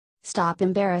Stop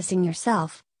embarrassing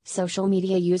yourself. Social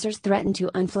media users threatened to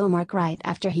unfollow Mark Wright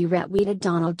after he retweeted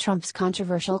Donald Trump's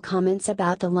controversial comments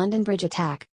about the London Bridge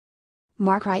attack.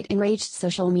 Mark Wright enraged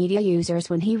social media users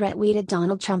when he retweeted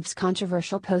Donald Trump's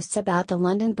controversial posts about the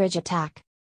London Bridge attack.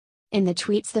 In the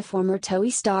tweets the former TOWIE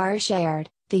star shared,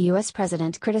 the US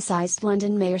president criticized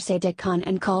London Mayor Sadiq Khan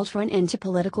and called for an end to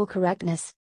political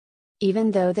correctness.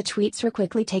 Even though the tweets were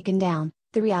quickly taken down,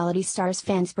 the reality star's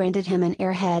fans branded him an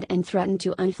airhead and threatened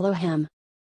to unfollow him.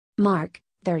 Mark,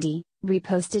 30,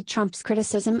 reposted Trump's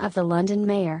criticism of the London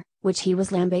mayor, which he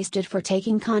was lambasted for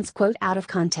taking Khan's quote out of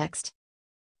context.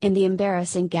 In the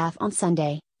embarrassing gaffe on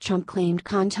Sunday, Trump claimed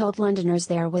Khan told Londoners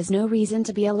there was no reason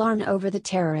to be alarmed over the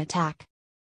terror attack.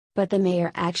 But the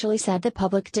mayor actually said the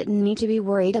public didn't need to be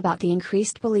worried about the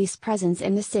increased police presence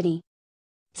in the city.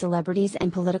 Celebrities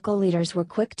and political leaders were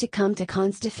quick to come to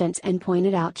Khan's defense and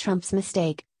pointed out Trump's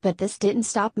mistake, but this didn't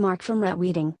stop Mark from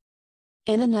retweeting.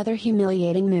 In another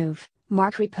humiliating move,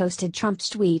 Mark reposted Trump's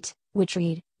tweet, which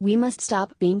read, "We must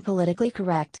stop being politically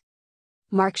correct."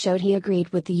 Mark showed he agreed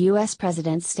with the US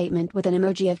president's statement with an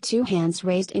emoji of two hands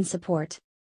raised in support.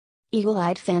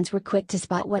 Eagle-eyed fans were quick to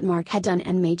spot what Mark had done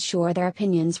and made sure their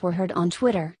opinions were heard on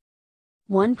Twitter.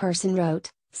 One person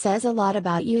wrote, "Says a lot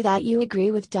about you that you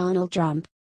agree with Donald Trump."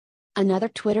 Another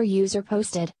Twitter user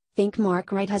posted, "Think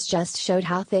Mark Wright has just showed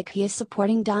how thick he is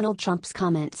supporting Donald Trump's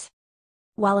comments."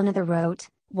 While another wrote,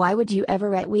 "Why would you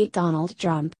ever retweet Donald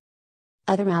Trump?"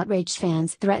 Other outraged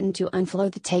fans threatened to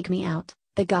unfollow the Take Me Out,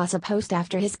 the gossip host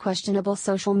after his questionable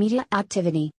social media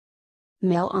activity.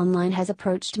 Mail Online has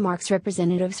approached Mark's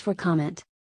representatives for comment.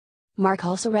 Mark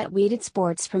also retweeted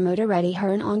sports promoter Eddie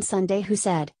Hearn on Sunday, who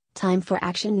said, "Time for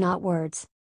action, not words."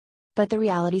 But the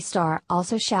reality star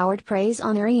also showered praise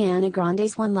on Ariana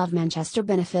Grande's One Love Manchester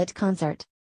benefit concert.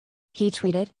 He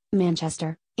tweeted,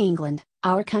 "Manchester, England,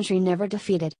 our country never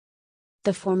defeated."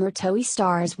 The former TOWIE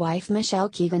star's wife Michelle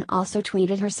Keegan also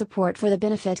tweeted her support for the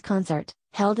benefit concert,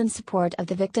 held in support of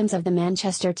the victims of the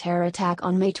Manchester terror attack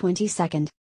on May 22.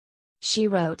 She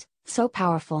wrote, "So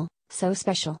powerful, so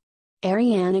special.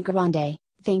 Ariana Grande,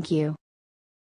 thank you."